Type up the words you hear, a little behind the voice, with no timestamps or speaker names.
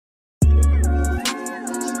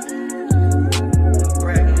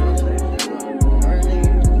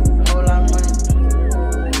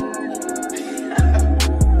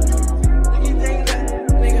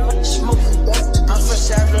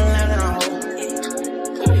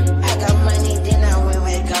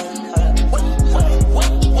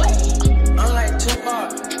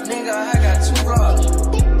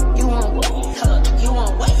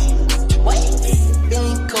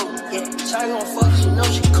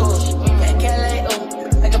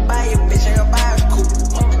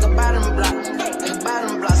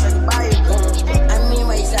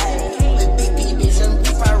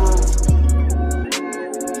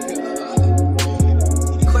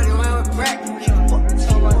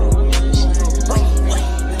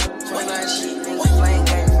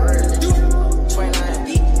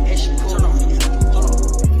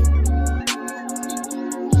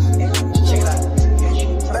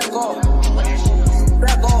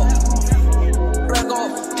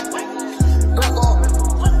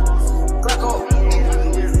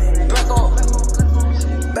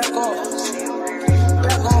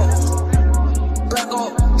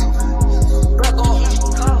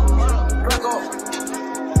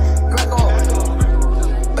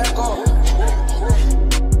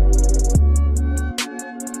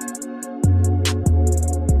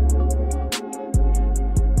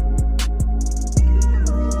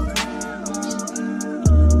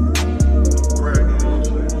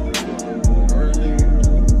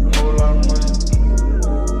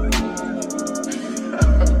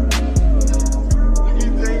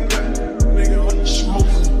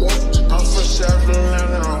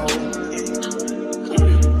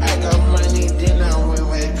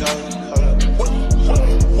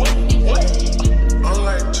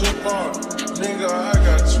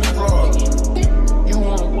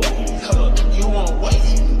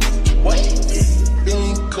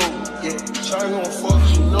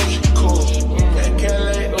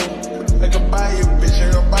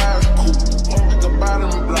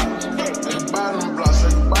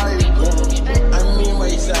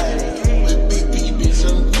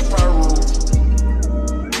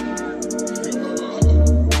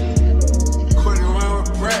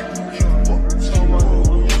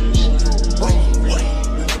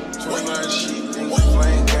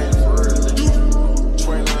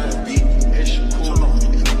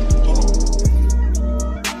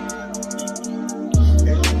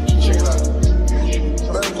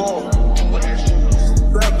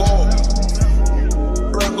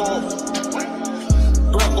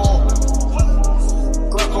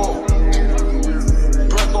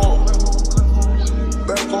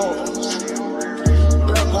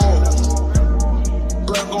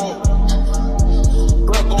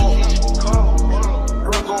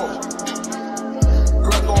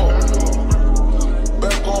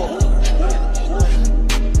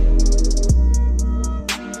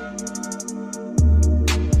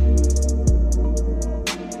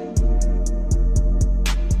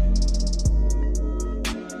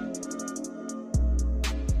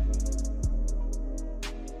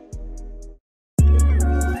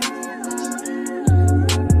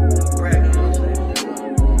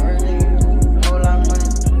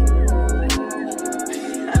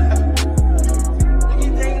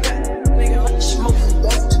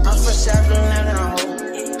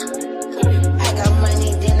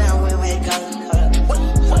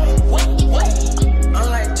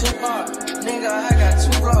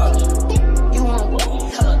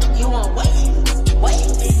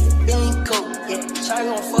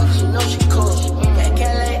Shawty gon' fuck, she know she cool. Got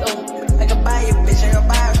Cadillac, oh, I can buy you, bitch, I can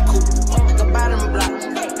buy a coupe. I can buy them blocks,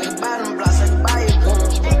 I can buy them blocks, I can buy you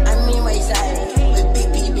goons. I mean, my side, with big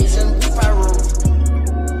P, bitch, I'm deep, I roll.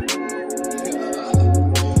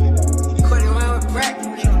 Quit it around with crack.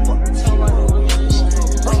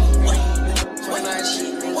 29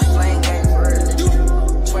 shit, nigga, flame game for real.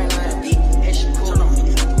 29 beat, that shit cool.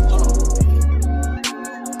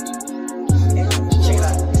 Check it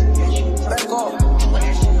out. Back off.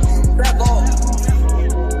 Back off.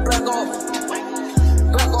 Back off.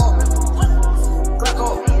 Back off. Back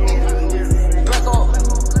off. Back off. Back off.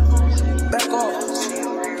 Back off.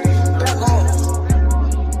 Back off.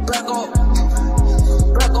 Back off.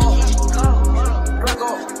 Back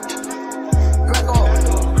off. Back off.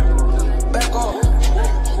 Back off.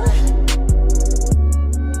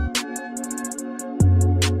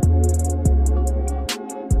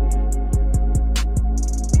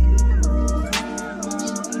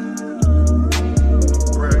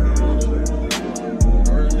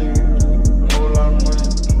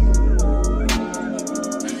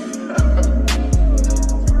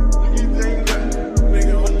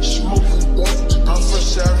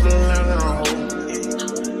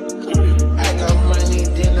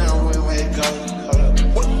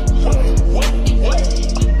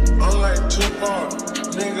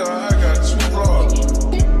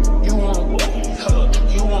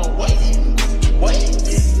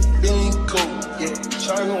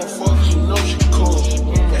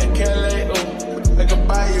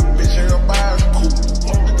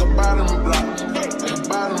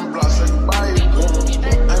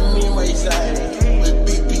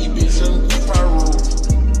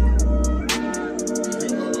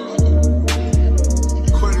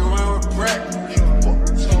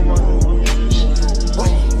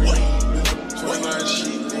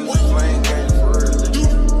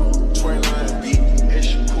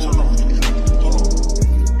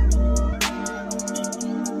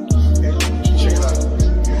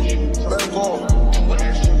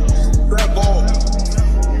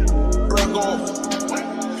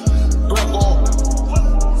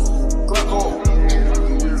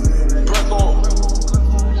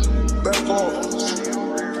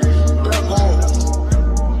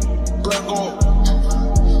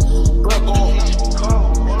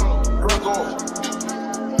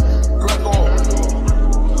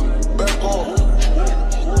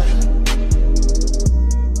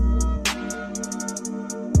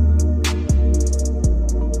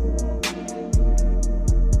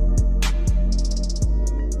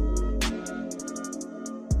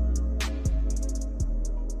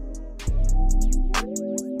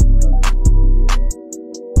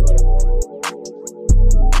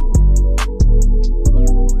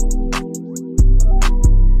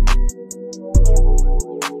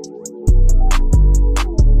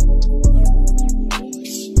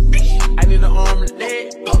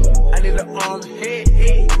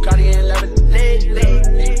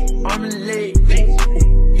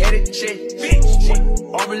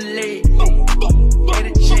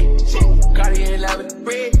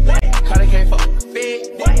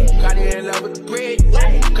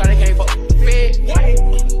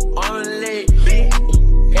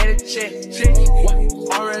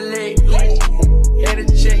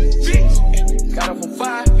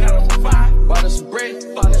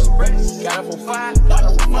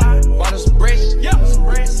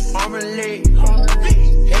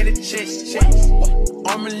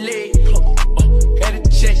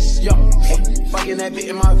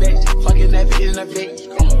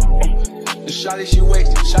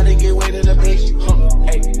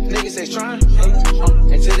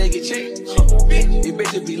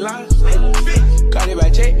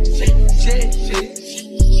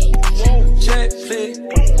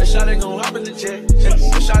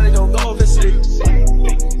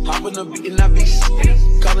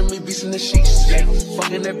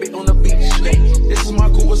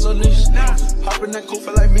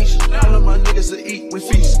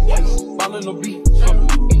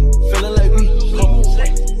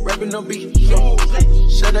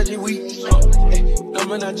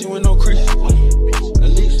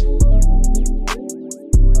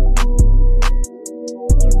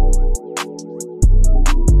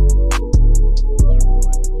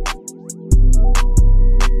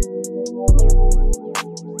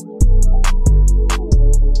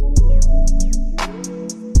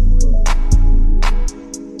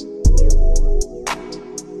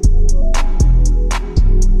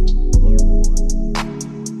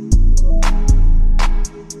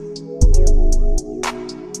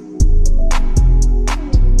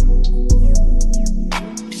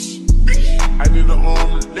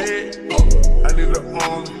 glitter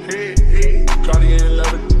on the head. Cardi AM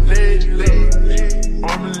leather, leg,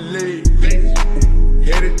 arm and leg,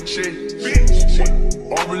 head and chest,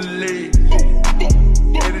 arm and leg,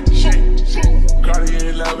 head and chest. Cardi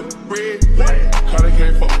AM leather, red, Cardi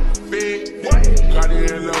came for fed. Cardi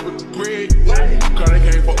AM leather, red, Cardi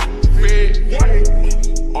came for fed.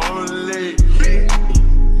 Arm and leg,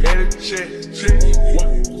 head and chest,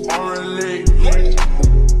 arm and leg,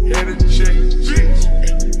 head and chest.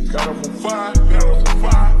 Got up for five,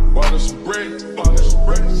 bought us some bread,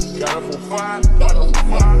 got up for five, bought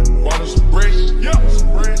us some bread,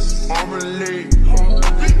 arm and leg,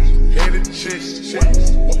 head and chest,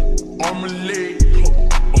 arm and leg,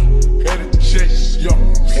 head and chest, yo.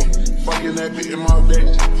 Fucking that bitch in my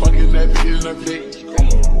veins, fucking that bitch in the veins.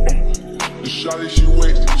 The shawty she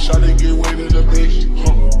wait, shawty get weight in the bitch.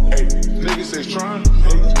 Hey, niggas say trying,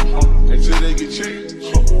 until they get checked.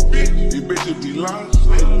 These bitches be lying.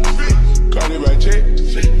 Cardi by check.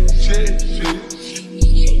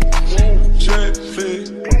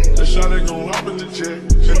 The shawty gon' hop in the jet.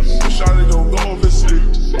 The shawty gon' go over sleep.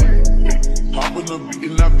 Hop in the beat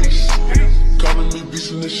and I beast. Calling me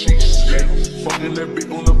beast in the sheets. Fucking that bitch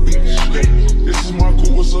on the beach. This is my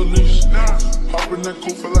cool, what's a leash? Hop in that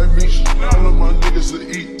cool for like me. All of my niggas to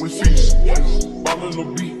eat, we feast. Ballin' the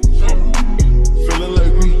beat. Feeling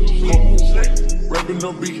like me. Rapping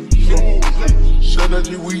the beat. Shut that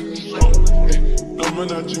you weak.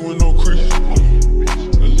 Dumbing at you with no crease.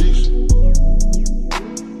 At least.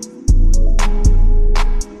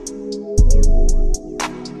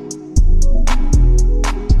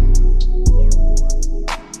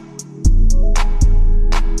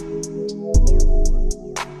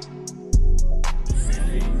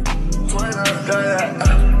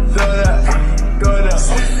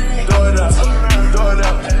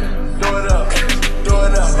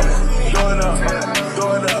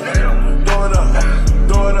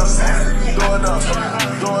 Throw it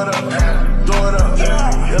up.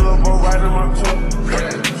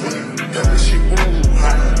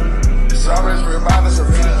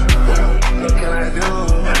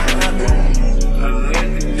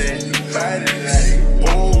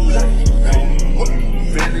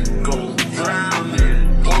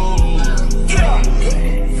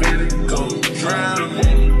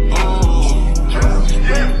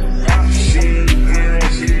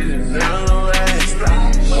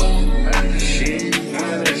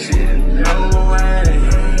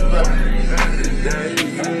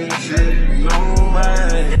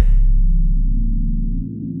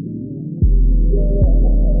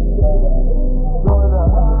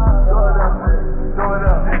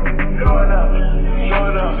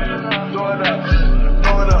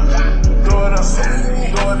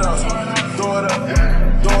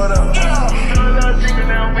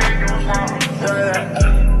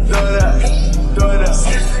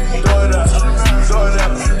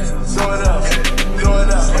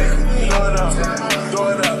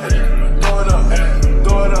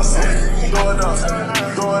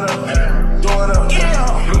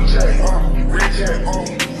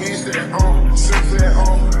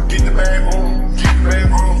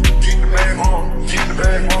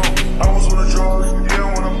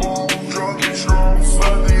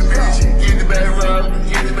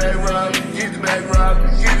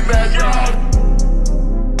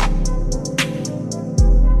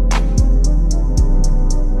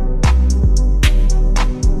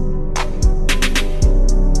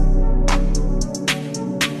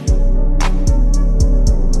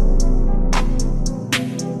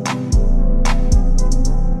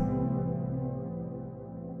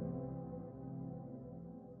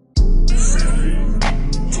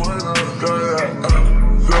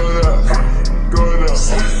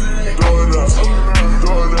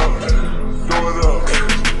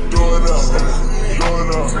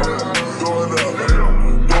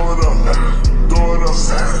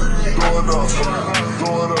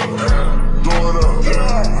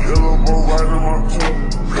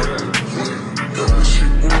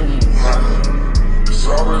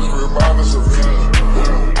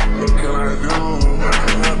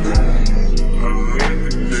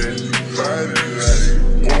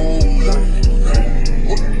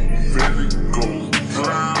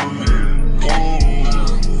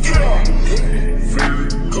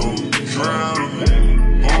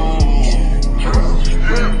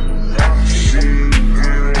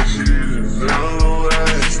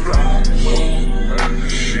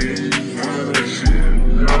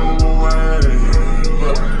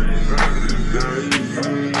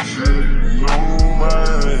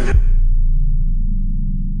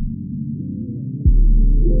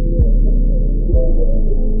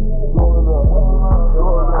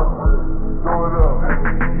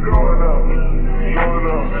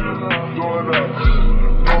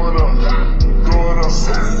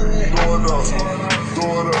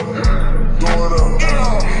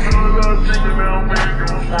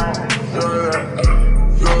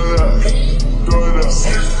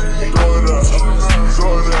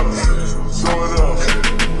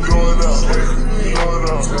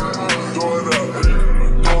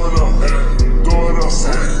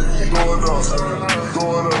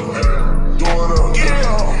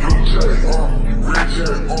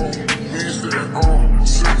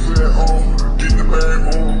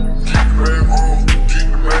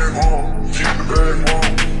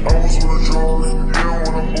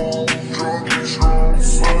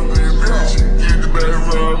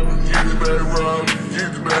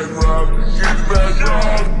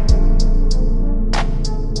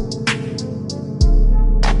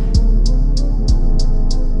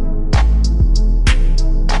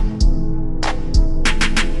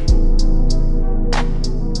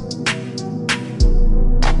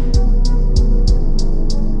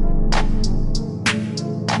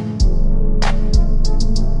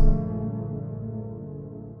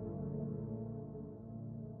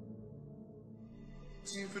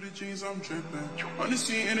 For the jeans, I'm dripping. On the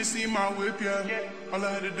scene, and see my whip, yeah. All I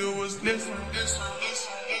had to do was listen.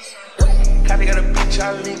 Cardi got a bitch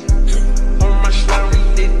I lick. On my slime, we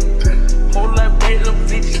lit. Whole lot of bad little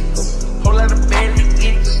bitches. Whole lot of bad little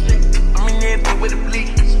bitches. I'm in there bitch with a bleak.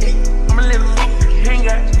 I'ma let them hang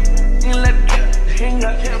out. You let the cat hang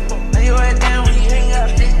out. Lay your head down when you hang out.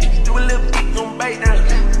 Do a little beat, gon' bite down.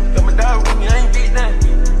 Got my dog with me, I ain't beat down.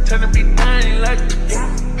 Turn the beat down, ain't like it.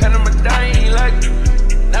 Pat on my dog, ain't like it.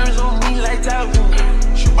 Diamonds on me like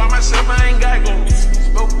Tahoe. Shoot by myself, I ain't got go.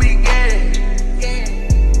 Smoke big gas.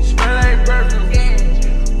 Smell like perfume.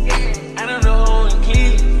 I don't know who in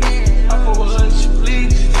Cleveland. I fuck with her, she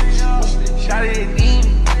please. Shot it at Dean.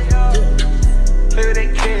 Play with that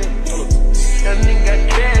cash. Young nigga got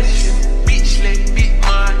cash. Bitch, let beat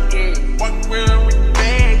my head. Walk around with the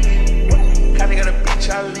bag. Kinda got a bitch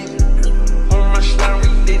I live. On my slime, we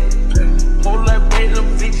lit. Whole lot of bad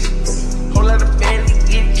little bitches. Whole lot of bad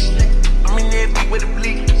bitches. I'm in there beat with a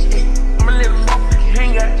bleak. I'ma let them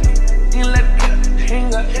hang out. You let the cat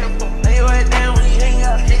hang out. Lay your head down when you hang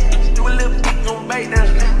out. Do a little beat, gon' bite down.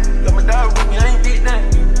 Got my dog with me, I ain't beat down.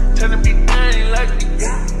 Turn the beat down, ain't like it.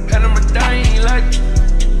 Pat on my dog, ain't like it.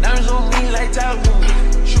 Diamonds on me like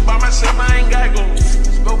Tahoe. Shoot by myself, I ain't got go.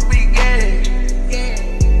 Smoke big gas.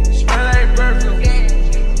 Smell like perfume.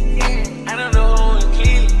 I don't know who in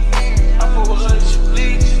Cleveland. I fuck with her, she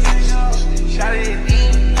please. Shot it at Dean.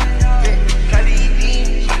 Carti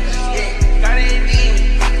AM.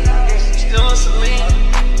 Still on Celine.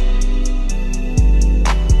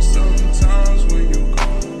 Sometimes when you go,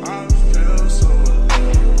 I feel so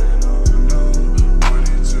alone.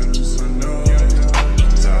 Money to the sun, no.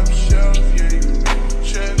 Top shelf, yeah, you know.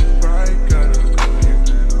 Check right, gotta go.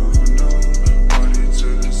 Money to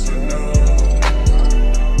the sun, no.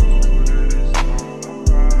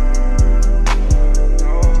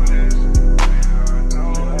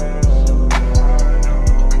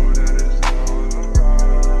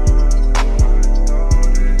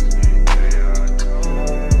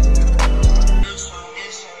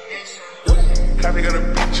 Cardi got a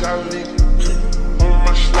bitch I lick. On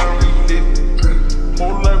my slime, we lit.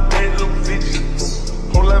 Whole lot of bad little bitches.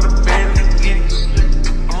 Whole lot of bad little bitches.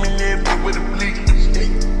 I'm in there bitch with a bleak.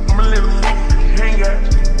 I'ma let them hang out.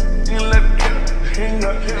 You let the cat hang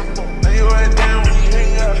out. Lay your head down when you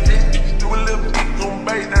hang out. Do a little beat, gon'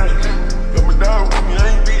 bite down. Got my dog with me, I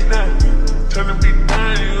ain't beat down. Turn the beat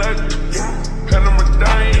down, ain't like it. Pat on my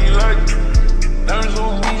dog, ain't like it. Diamonds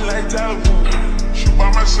on me like Tahoe. Shoot by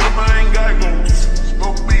myself, I ain't got go.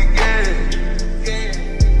 Smoke big gas.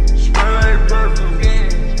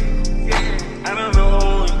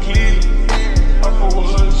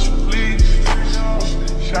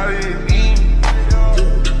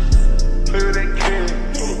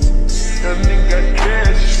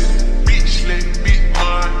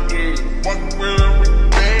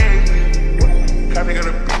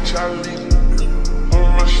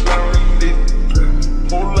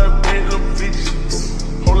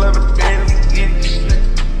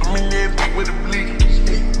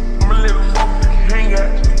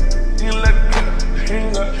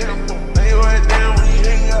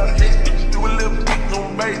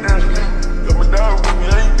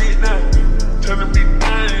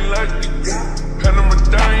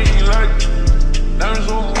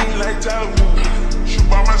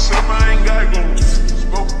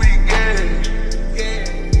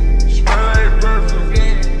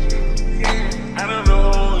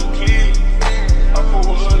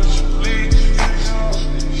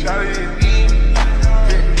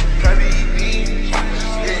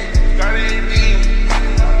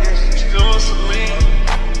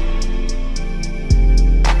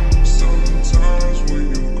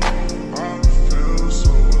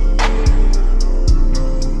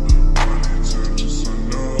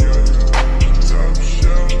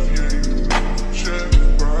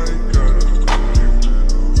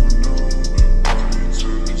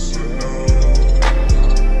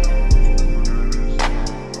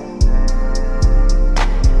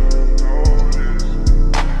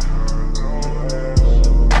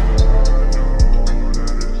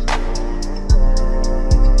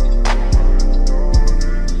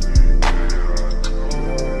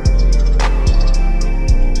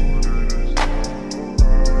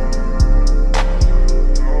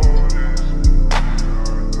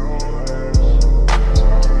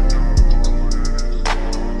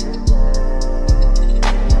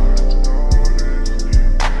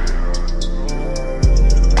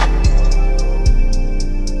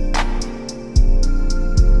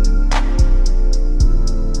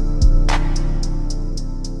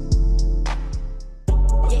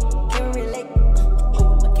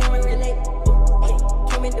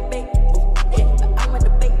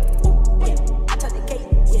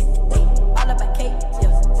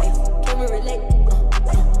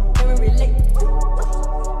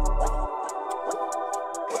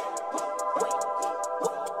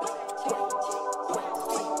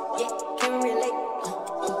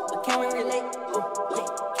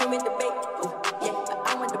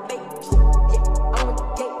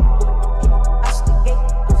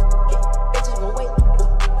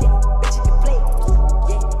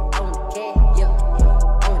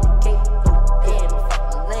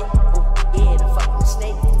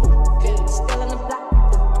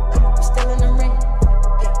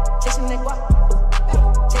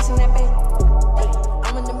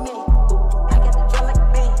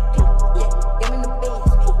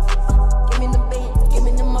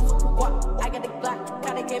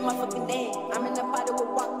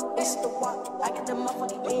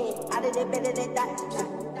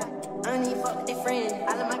 don't even fuck with their friends.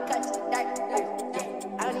 All of my cuts, dirt, yeah.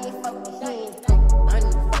 I don't even fuck with the hen. I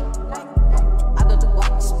don't even fuck with like, I do the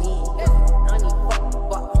walk spin. I don't even fuck with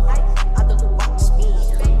walk. I do the walk spin.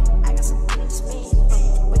 I got some money to spend.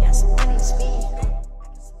 We got some money to spend.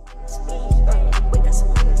 We got some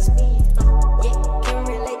money to spend. Yeah, can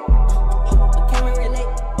we relate? Can we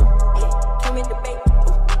relate? Yeah, can we debate?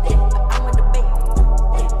 Yeah, I want debate.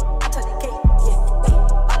 Yeah, I took the cake. Yeah,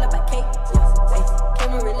 all about cake. Yeah,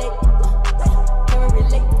 can we relate? Can we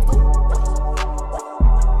relate?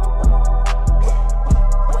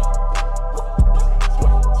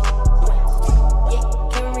 Yeah,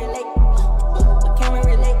 can we relate? Can we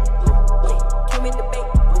relate? Yeah, can we debate?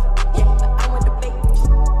 Yeah, I want debate.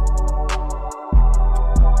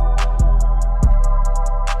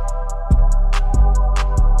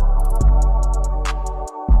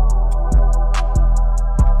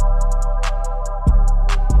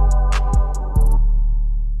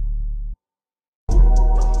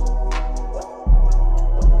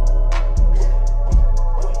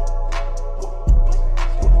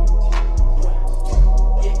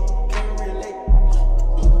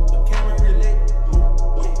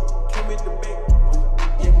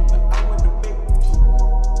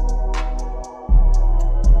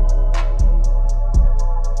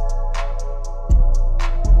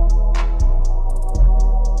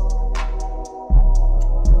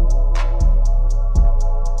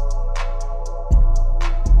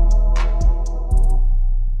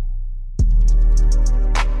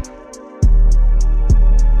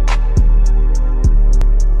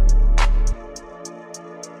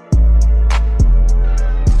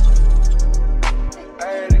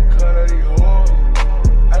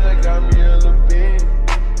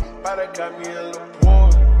 Got me a little poor.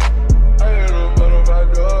 I hear them butterfly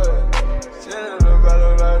doors. Sitting them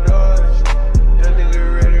butterfly doors. That nigga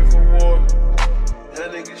ready for war. That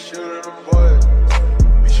nigga shooting them boys.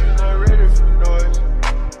 Bitch, you not ready for noise.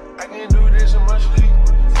 I can do this in my sleep.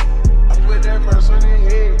 I put that purse on your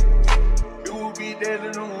head. You will be dead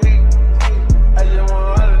in a week. I just want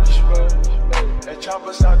all of the smoke. That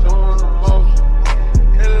chopper stop doing the most.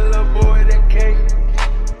 Hit a little boy that cake.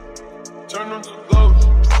 Turn them to ghosts.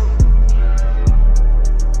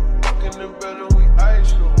 In the bed we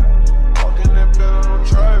ice go. Walk in that bed on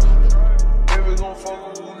trifle. Baby gon' fuck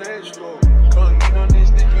with who next go. Come eat on this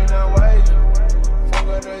dick, you not white. Fuck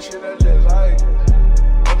out that shit, I just like.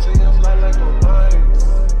 I'm taking fly like a mine.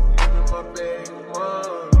 Get in my bag,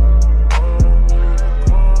 mine.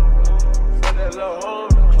 For that little home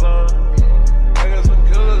to climb. I got some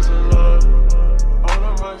killers in line. All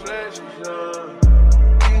of my flashes shine.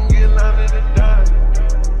 You can get line in the dime.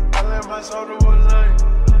 I let my soul to a line.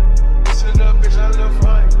 This is the bitch I love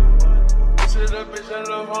fine. This is the bitch I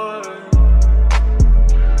love fine.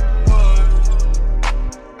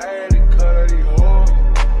 I had to cut out these hoes.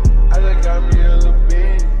 I just got me a little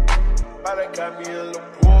bit. I just got me a little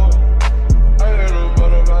poor. I heard them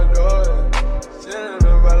butterfly doors. Sitting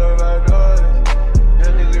them butterfly doors.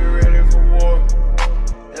 That nigga ready for war.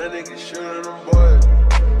 That nigga shooting them boys.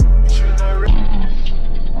 Bitch, you not ready.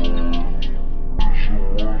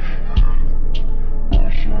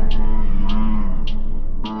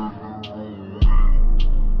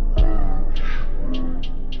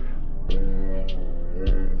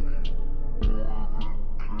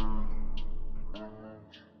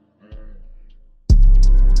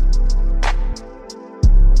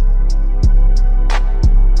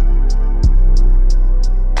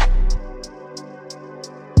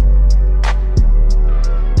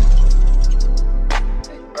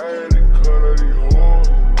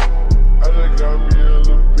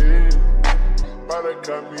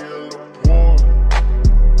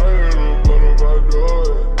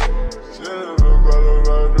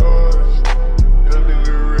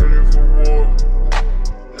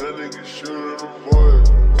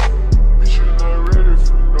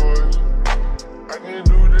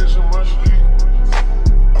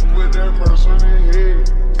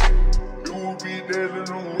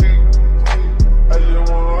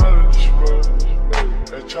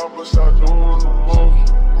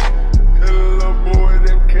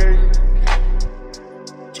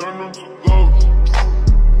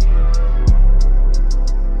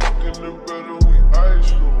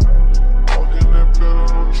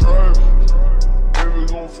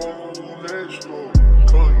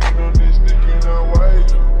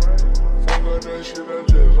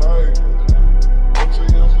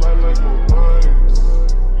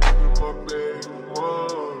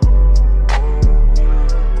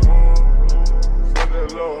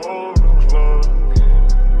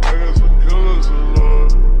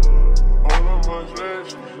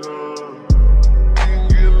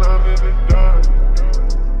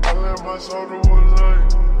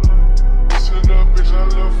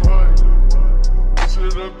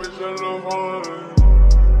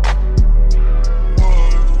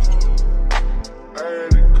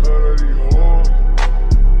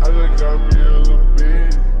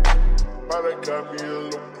 got me a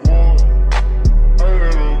little boy. I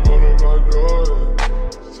got a butterfly doors.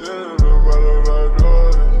 Sitting a butterfly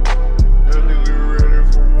doors. That nigga ready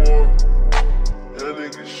for war. That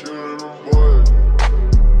nigga shooting them boys.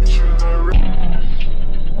 You shooting that ready?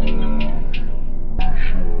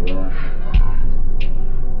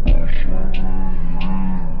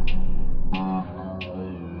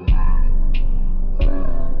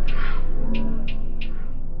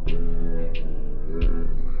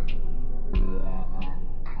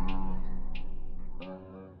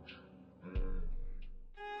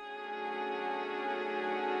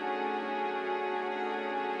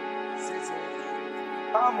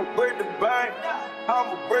 I'ma break the bank,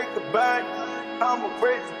 I'ma break the bank, I'ma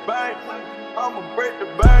break the bank, I'ma break the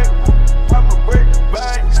bank, I'ma break the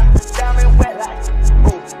bank. Diamond wet like,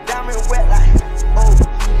 oh, diamond wet like, oh.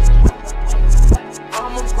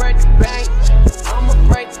 I'ma break the bank, I'ma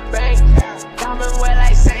break the bank. Diamond wet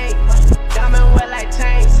like Saint, diamond wet like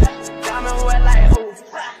chains, diamond wet like ooh,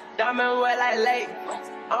 diamond wet like lake.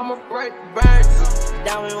 I'ma break the bank.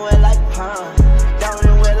 Diamond wet like pond,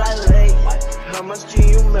 diamond wet like lake. How much can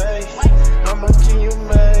you make? How much can you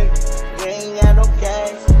make? You ain't got no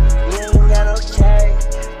cash, you ain't got no cash.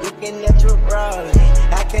 Looking at your brother,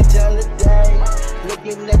 I can tell the day.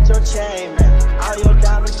 Looking at your chain, man, all your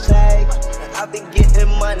diamonds fake. I've been getting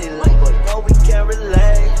money, like, but no, we can't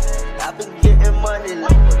relate. I've been getting money, like,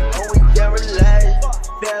 but no, we can't relate.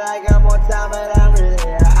 Feel like I'm on time, but I'm really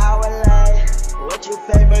an hour late. What you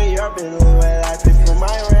favor your business when I pay for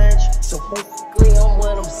my range? So basically, I'm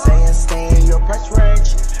what I'm saying, stay in your price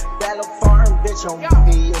range. That little foreign bitch on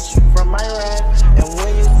me, issue from my rent. And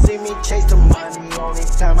when you see me chase the money, only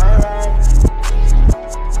time I run.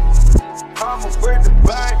 I'ma break the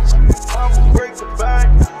bank, I'ma break the bank,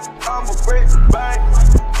 I'ma break the bank,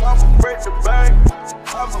 I'ma break the bank,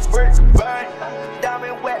 I'ma break the bank.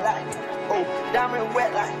 Diamond wet like, oh, diamond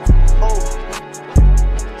wet like, oh.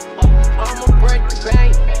 I'ma break the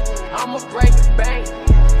bank, I'ma break the bank.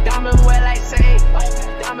 Diamond wet like Saint,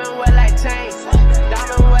 diamond wet like chains,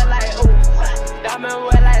 diamond wet like ooh, diamond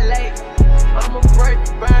wet like lake. I'ma break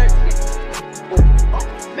the bank.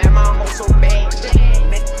 Man, my hoe so bad,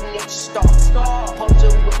 make the niggas stop,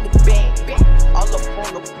 posing with the bag, all up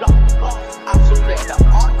on the block. I feel that the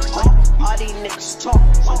art, all these niggas talk.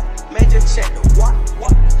 Man, just check the what?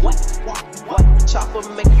 Chopper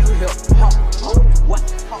make you hip hop. What?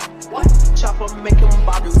 Chopper make him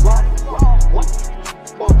body rock. What?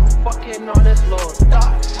 Fucking on this little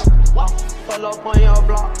dot. Pull up on your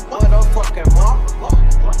block with a fucking mop.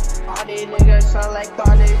 All these niggas sound like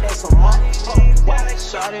Cardi, they some mop.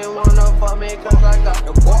 Shawty wanna fuck me cause I got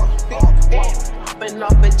the walk. Hopping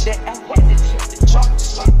up a jet, I had to hit the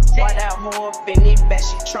trucks. Why that hoe up in these bed,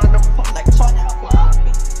 she tryna fuck like fuck.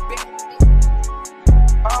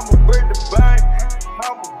 I'ma break the bank,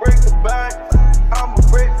 I'ma break the bank, I'ma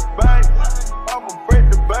break the bank, I'ma break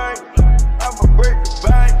the bank, I'ma break the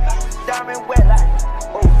bank. Diamond wet like,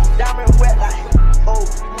 oh, diamond wet like, oh.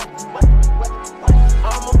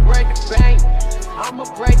 I'ma break the bank, I'ma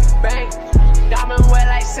break the bank. Diamond wet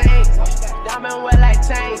like Saint, diamond wet like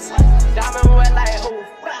chains, diamond wet like ooh,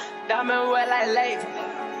 diamond wet like lake.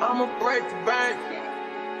 I'ma break the bank.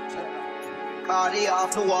 Cardi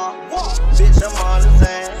off the wall, bitch I'm on the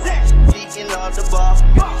sand, speaking off the bar,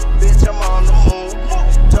 bitch I'm on the moon,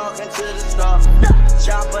 talking to the stars,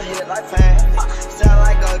 chopper hit like fan, sound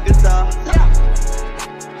like a guitar.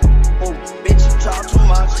 Oh, bitch you talk too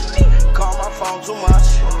much, call my phone too much,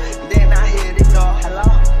 then I hit ignore. Hello?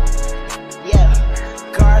 Yeah,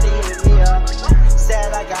 Cardi hit me up,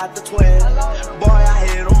 said I got the twins, boy I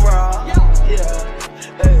hit him raw. Yeah,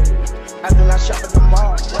 hey, after I shop at the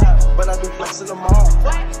mall, but I do flex in the mall.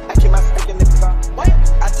 I keep my stick in the car.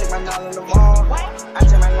 I take my nine in the mall. I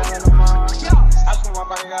take my nine in the mall. I swear my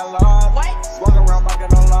pocket got large. Walk around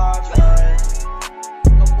pocket on large.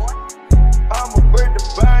 I'ma break the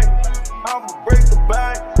bank. I'ma break the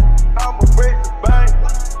bank. I'ma break the bank.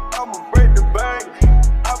 I'ma break the bank.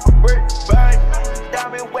 I'ma break the bank.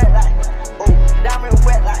 Diamond wet like, oh, diamond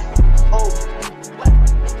wet like, oh.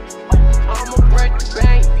 I'ma break the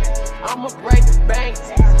bank. I'ma break the bank.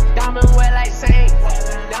 Diamond wet like Saint,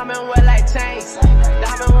 diamond wet like chains,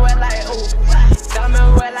 diamond wet like ooh,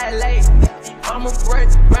 diamond wet like lake. I'ma break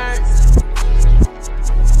the bank.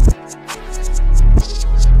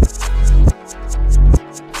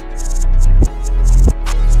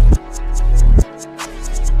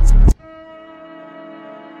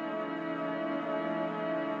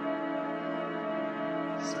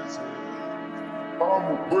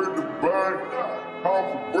 I'ma break the bank.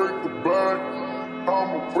 I'ma break the bank.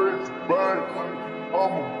 I'ma break the bank.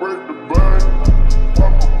 I'ma break the bank.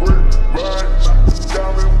 I'ma break the bank.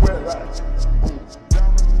 Diamond wet like.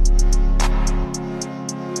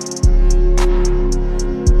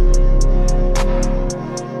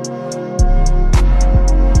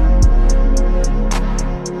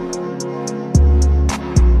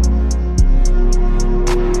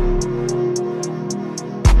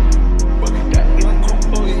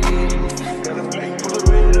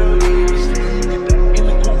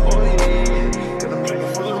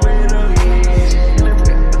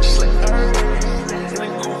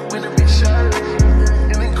 Shirt.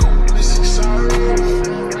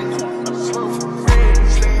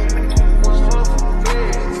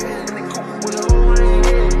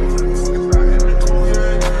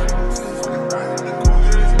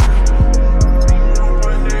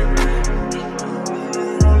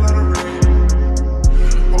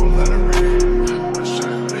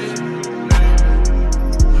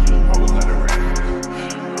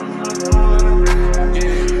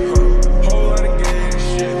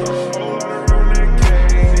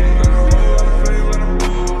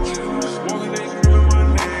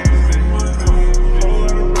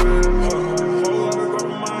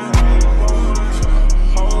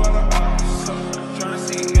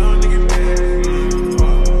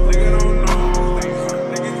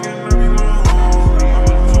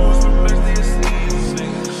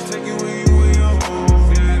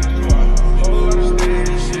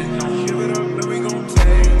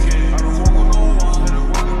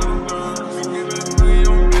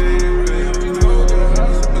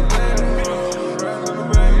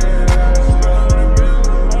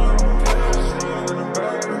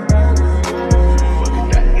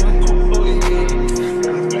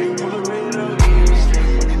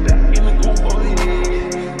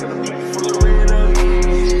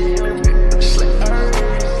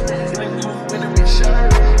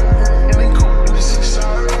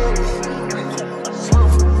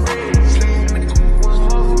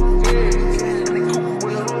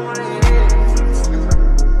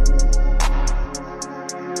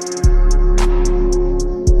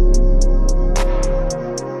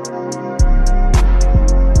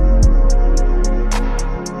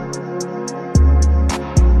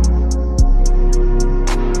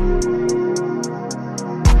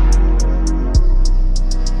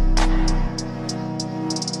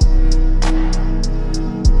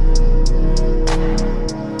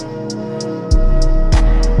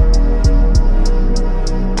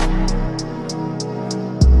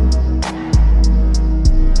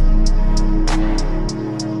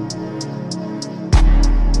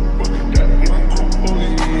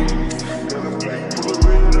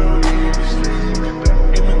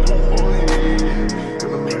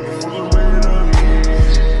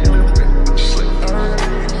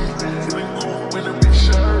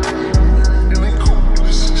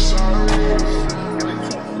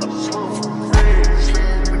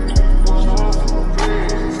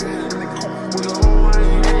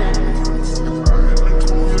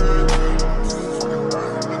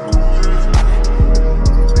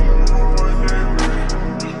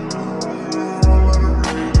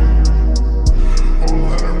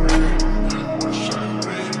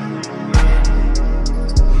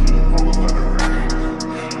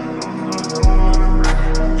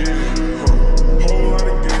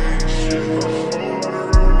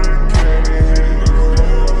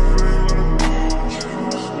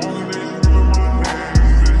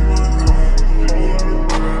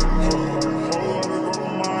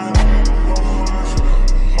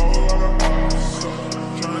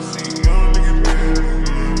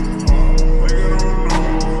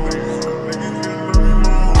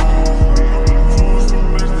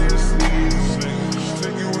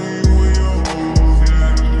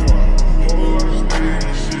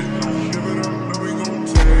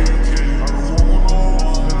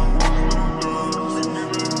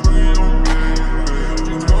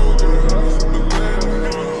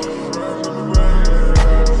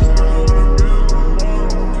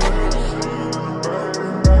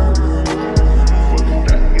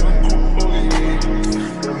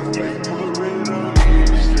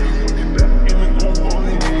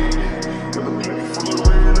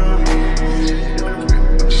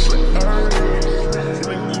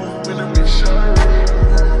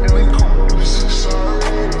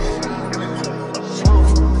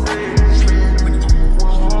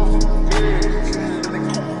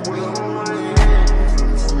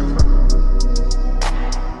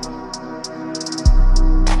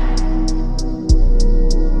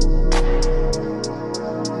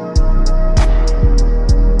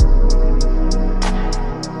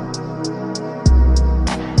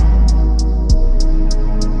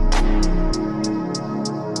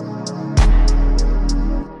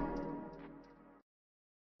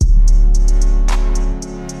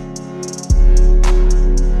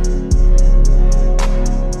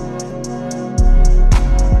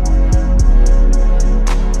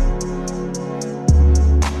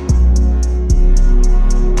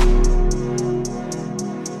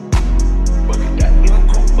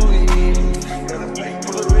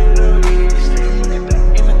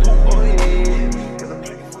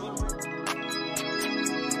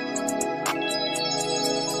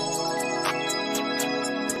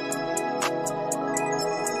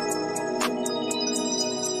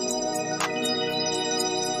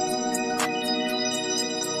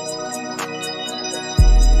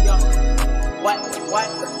 What?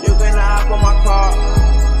 You can hop on my car.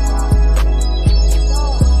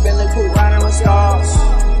 Billy Cool riding with stars.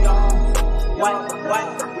 What?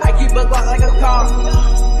 I keep a Glock like a car.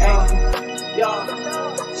 Hey, yo.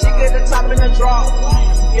 She get the top in the draw.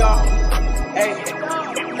 Yo. Hey.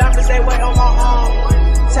 Diamonds they wait on my arm.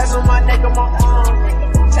 Tats on my neck on my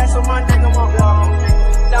arm. Tats on my neck on my arm.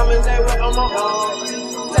 Diamonds they wait on my arm.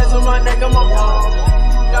 Tats on my neck on my arm.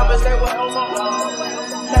 Diamonds they wait on my arm.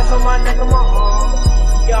 Tats on my neck on my arm.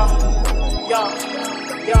 Yo.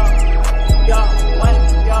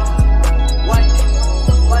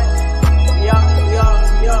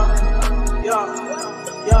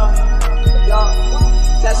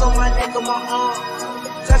 That's on my neck on my arm.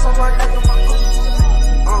 That's on my neck on my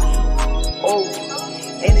arm. Oh,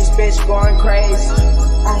 and this bitch going crazy.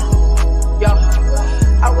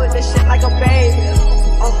 I with this shit like a baby.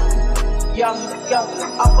 I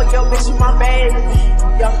fuck your bitch with my baby.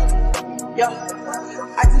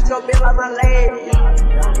 I just your bitch like my lady.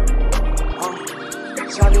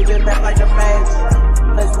 Shawty been back like the face.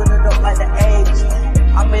 Let's put it up like the age.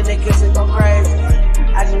 I'm in the kitchen go crazy.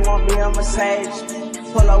 I just want me a Mercedes.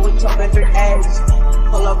 Pull up, we talking 3 A's.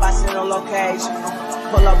 Pull up, I sit on location.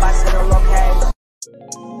 Pull up, I sit on location.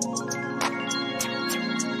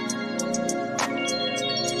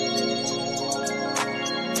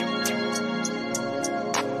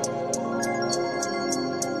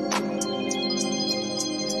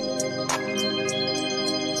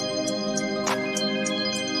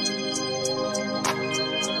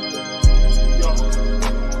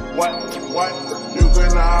 What? You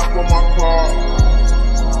can hop on my car.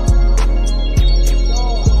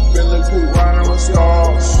 Billy Cool riding with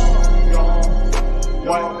stars.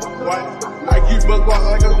 What? I keep a Glock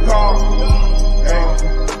like a car. Hey,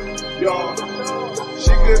 yo.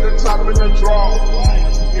 She get the top in the draw.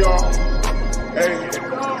 Yo. Hey.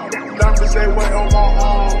 Diamonds they wait on my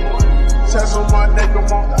arm. Tats on my neck on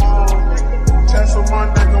my arm. Tats on my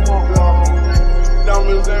neck on my arm.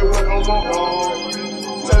 Diamonds they wait on my arm.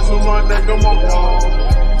 Tats on my neck on my arm.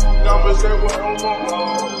 Diamonds they wet on my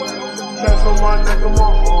arm. Tats on my neck on my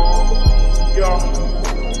arm.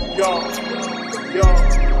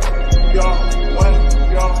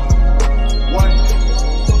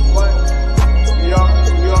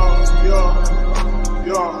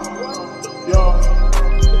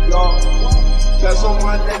 Tats on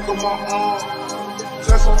my neck on my arm.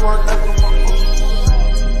 Tats on my neck on my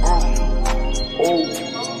arm. Oh.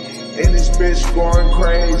 And this bitch going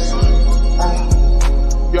crazy.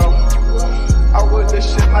 I with this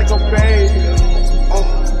shit like a baby.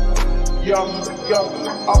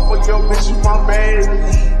 I fuck your bitch with my baby.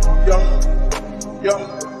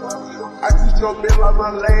 I just your bitch like my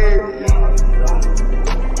lady.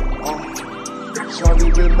 Shawty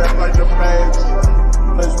been back like the face.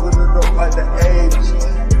 Let's put it up like the age.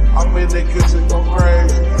 I'm in the kitchen go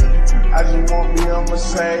crazy. I just want me a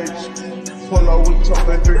Mercedes. Pull up, we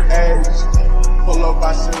talking 3 A's. Pull up, I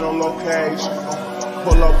sit on location.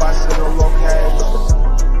 Pull up, I sit on location.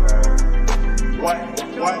 What?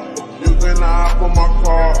 You can hop on my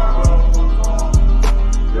car.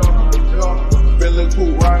 Billy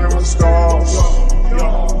Cool riding with stars.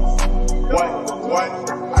 What?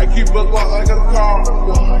 I keep a Glock like a car.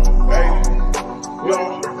 Hey,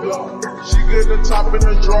 she get the top in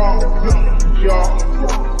the draw.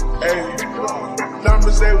 Hey.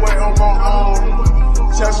 Diamonds they wait on my arm.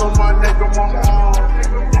 Tats on my neck on my arm.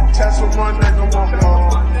 Tats on my neck on my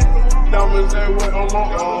arm. Diamonds they wait on my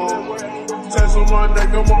arm. Tats on my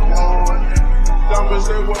neck on my arm. Diamonds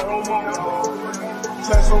they wait on my arm.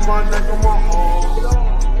 Tats on my neck on my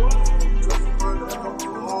arm.